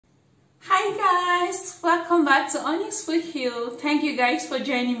Hi guys, welcome back to Onyx Food Hill. Thank you guys for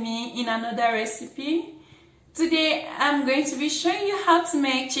joining me in another recipe. Today I'm going to be showing you how to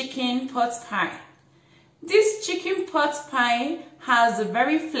make chicken pot pie. This chicken pot pie has a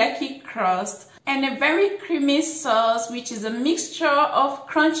very flaky crust and a very creamy sauce, which is a mixture of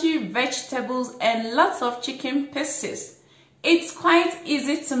crunchy vegetables and lots of chicken pieces. It's quite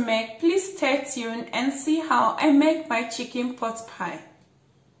easy to make. Please stay tuned and see how I make my chicken pot pie.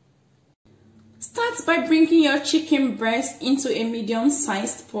 Start by bringing your chicken breast into a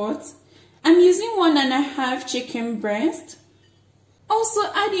medium-sized pot. I'm using 1.5 chicken breast. Also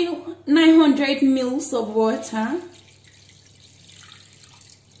adding 900 ml of water.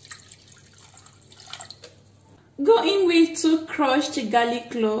 Go in with 2 crushed garlic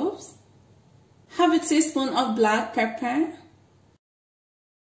cloves. Half a teaspoon of black pepper.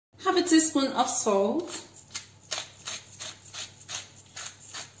 Half a teaspoon of salt.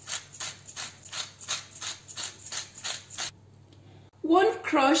 One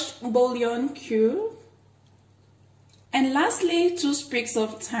crushed bouillon cube, and lastly 2 sprigs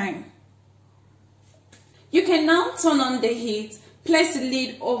of thyme. You can now turn on the heat, place the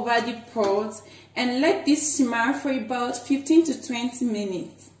lid over the pot and let this simmer for about 15 to 20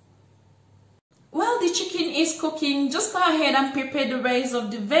 minutes. While the chicken is cooking, just go ahead and prepare the rest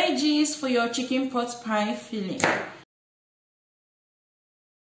of the veggies for your chicken pot pie filling.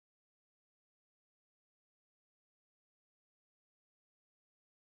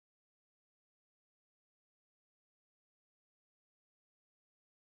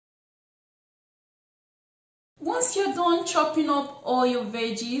 Once you're done chopping up all your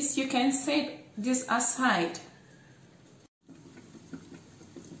veggies, you can set this aside.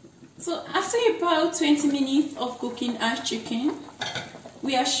 So after about 20 minutes of cooking our chicken,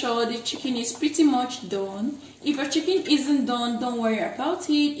 we are sure the chicken is pretty much done. If your chicken isn't done, don't worry about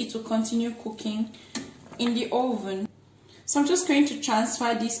it. It will continue cooking in the oven. So I'm just going to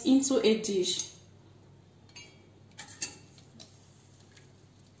transfer this into a dish.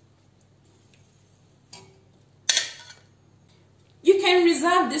 You can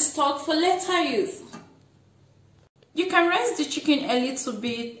reserve the stock for later use. You can rest the chicken a little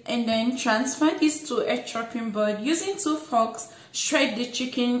bit and then transfer this to a chopping board. Using 2 forks, shred the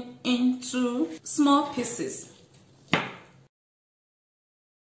chicken into small pieces.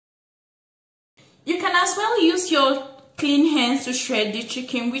 You can as well use your clean hands to shred the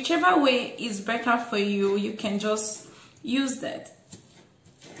chicken. Whichever way is better for you, you can just use that.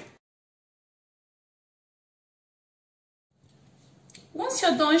 Once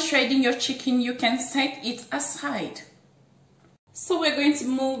you're done shredding your chicken, you can set it aside. So we're going to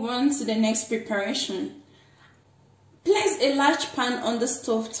move on to the next preparation. Place a large pan on the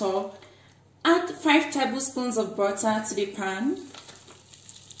stove top. Add 5 tablespoons of butter to the pan.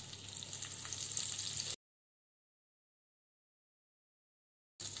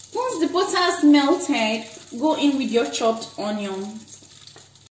 Once the butter has melted, go in with your chopped onions.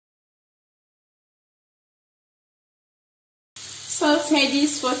 Saute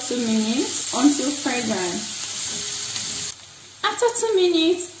this for 2 minutes until fragrant. After 2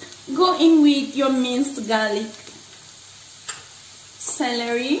 minutes, go in with your minced garlic,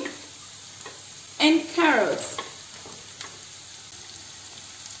 celery, and carrots.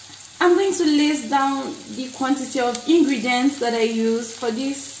 I'm going to list down the quantity of ingredients that I use for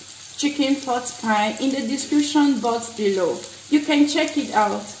this chicken pot pie in the description box below. You can check it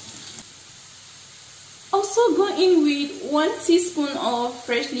out. Also go in with 1 teaspoon of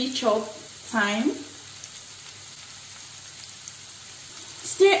freshly chopped thyme.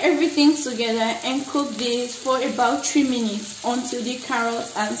 Stir everything together and cook this for about 3 minutes until the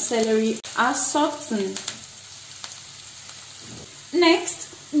carrots and celery are softened. Next,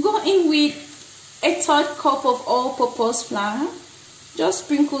 go in with a 1/3 cup of all-purpose flour. Just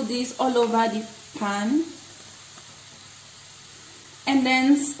sprinkle this all over the pan and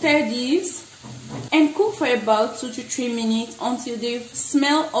then stir this and cook for about 2 to 3 minutes until the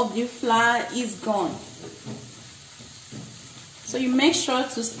smell of the flour is gone. So you make sure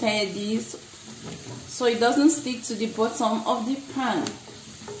to stir this so it doesn't stick to the bottom of the pan.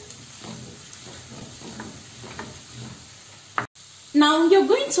 Now you're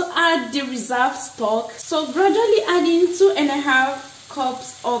going to add the reserved stock. So gradually adding 2.5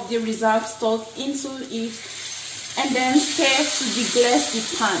 cups of the reserved stock into it and then stir to deglaze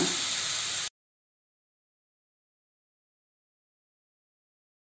the pan.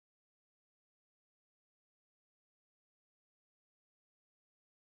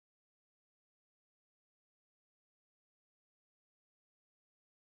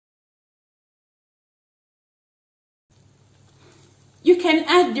 You can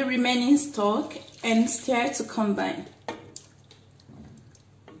add the remaining stock and stir to combine.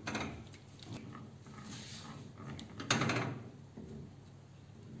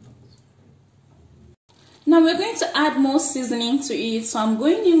 Now we're going to add more seasoning to it, so I'm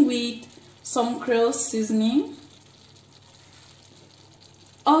going in with some creole seasoning,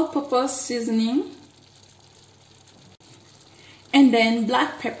 all-purpose seasoning, and then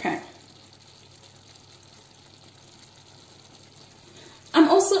black pepper. I'm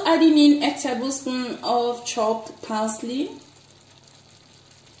also adding in a tablespoon of chopped parsley.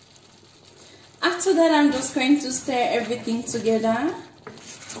 After that, I'm just going to stir everything together.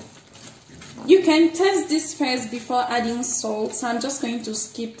 You can test this first before adding salt, so I'm just going to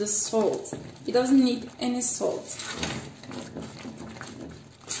skip the salt. It doesn't need any salt.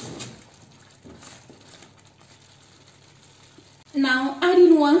 Now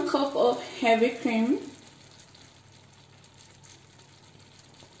adding 1 cup of heavy cream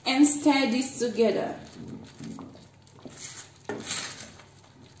and stir this together.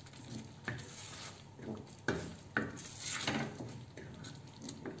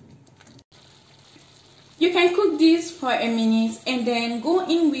 You can cook this for a minute and then go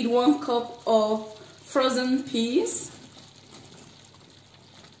in with 1 cup of frozen peas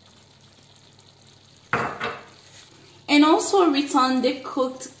and also return the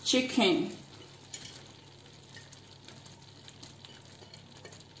cooked chicken.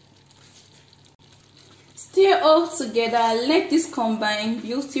 Stir all together, let this combine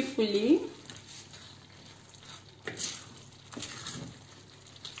beautifully.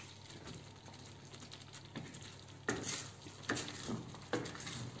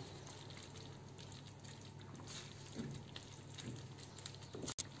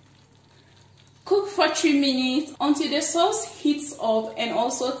 Cook for 3 minutes until the sauce heats up and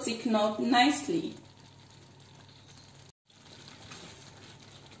also thickens up nicely.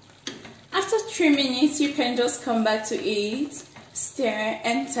 After 3 minutes, you can just come back to it, stir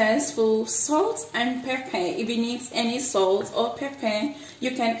and test for salt and pepper. If it needs any salt or pepper,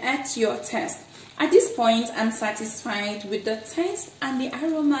 you can add to your taste. At this point, I'm satisfied with the taste and the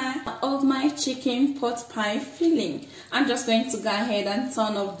aroma of my chicken pot pie filling. I'm just going to go ahead and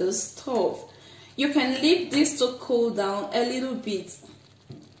turn off the stove. You can leave this to cool down a little bit.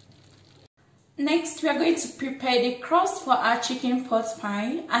 Next, we are going to prepare the crust for our chicken pot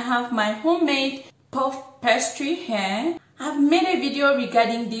pie. I have my homemade puff pastry here. I've made a video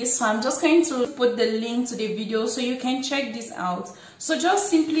regarding this, so I'm just going to put the link to the video so you can check this out. So just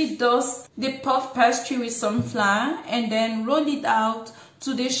simply dust the puff pastry with some flour and then roll it out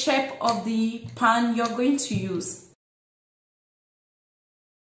to the shape of the pan you're going to use.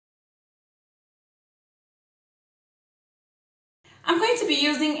 I'm going to be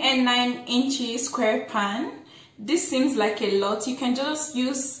using a 9-inch square pan. This seems like a lot. You can just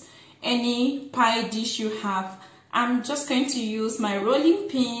use any pie dish you have. I'm just going to use my rolling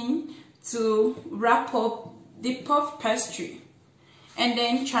pin to wrap up the puff pastry and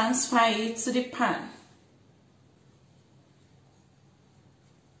then transfer it to the pan.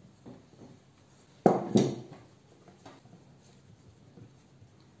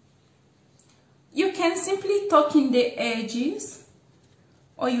 You can simply tuck in the edges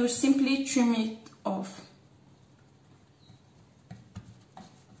or you simply trim it off.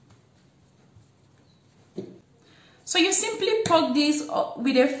 So you simply poke this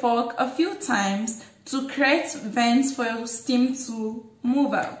with a fork a few times to create vents for your steam to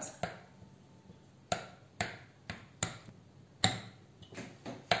move out.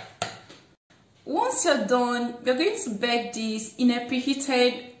 Once you're done, we're going to bake this in a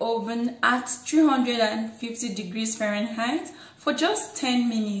preheated oven at 350 degrees Fahrenheit for just 10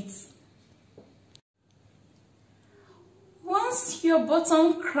 minutes. Once your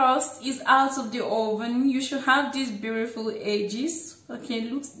bottom crust is out of the oven, you should have these beautiful edges. Okay,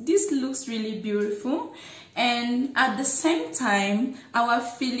 this looks really beautiful. And at the same time, our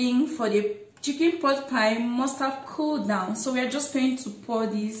filling for the chicken pot pie must have cooled down. So we are just going to pour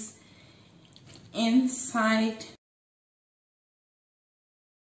this inside.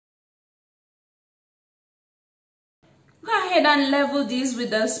 Go ahead and level this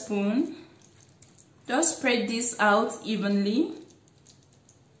with a spoon. Just spread this out evenly.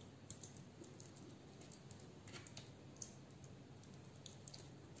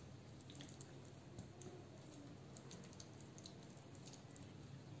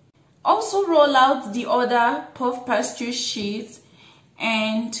 Also roll out the other puff pastry sheet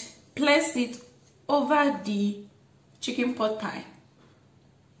and place it over the chicken pot pie.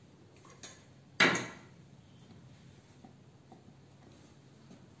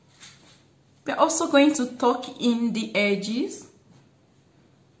 We're also going to tuck in the edges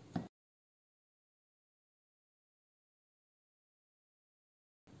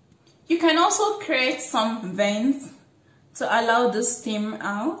You can also create some vents to allow the steam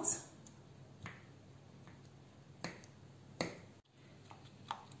out.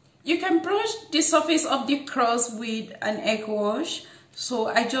 You can brush the surface of the crust with an egg wash. So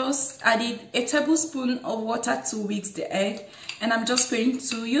I just added a tablespoon of water to whisk the egg, and I'm just going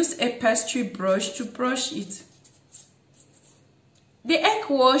to use a pastry brush to brush it. The egg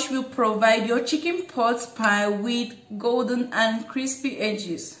wash will provide your chicken pot pie with golden and crispy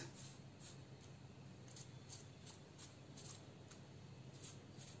edges.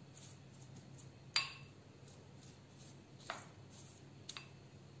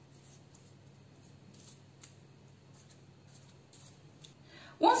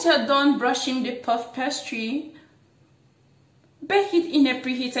 Once you're done brushing the puff pastry, bake it in a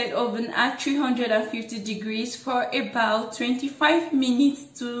preheated oven at 350 degrees for about 25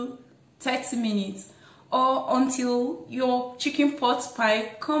 minutes to 30 minutes, or until your chicken pot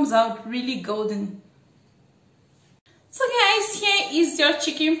pie comes out really golden. So guys, here is your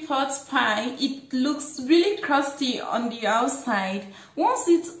chicken pot pie. It looks really crusty on the outside. Once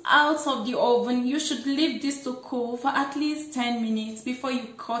it's out of the oven, you should leave this to cool for at least 10 minutes before you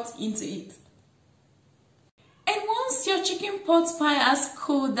cut into it. And once your chicken pot pie has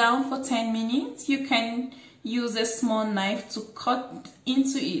cooled down for 10 minutes, you can use a small knife to cut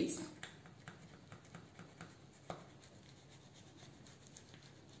into it.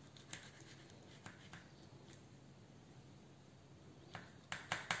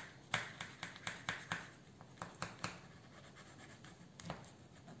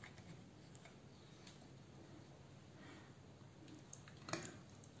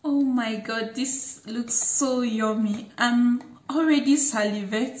 Oh my god, this looks so yummy. I'm already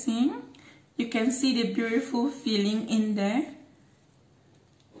salivating. You can see the beautiful filling in there.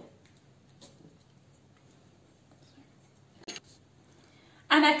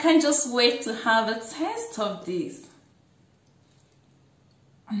 And I can't just wait to have a taste of this.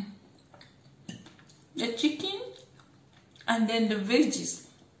 The chicken and then the veggies.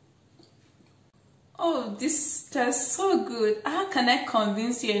 Oh, this tastes so good. How can I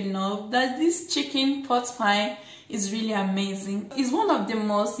convince you enough that this chicken pot pie is really amazing? It's one of the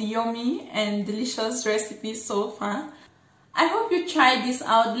most yummy and delicious recipes so far. I hope you try this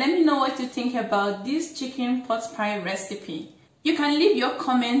out. Let me know what you think about this chicken pot pie recipe. You can leave your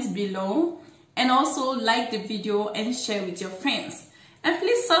comments below, and also like the video and share with your friends. And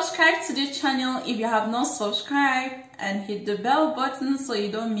please subscribe to the channel if you have not subscribed, and hit the bell button so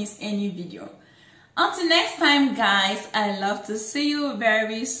you don't miss any video. Until next time guys, I love to see you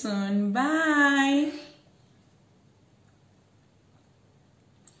very soon. Bye.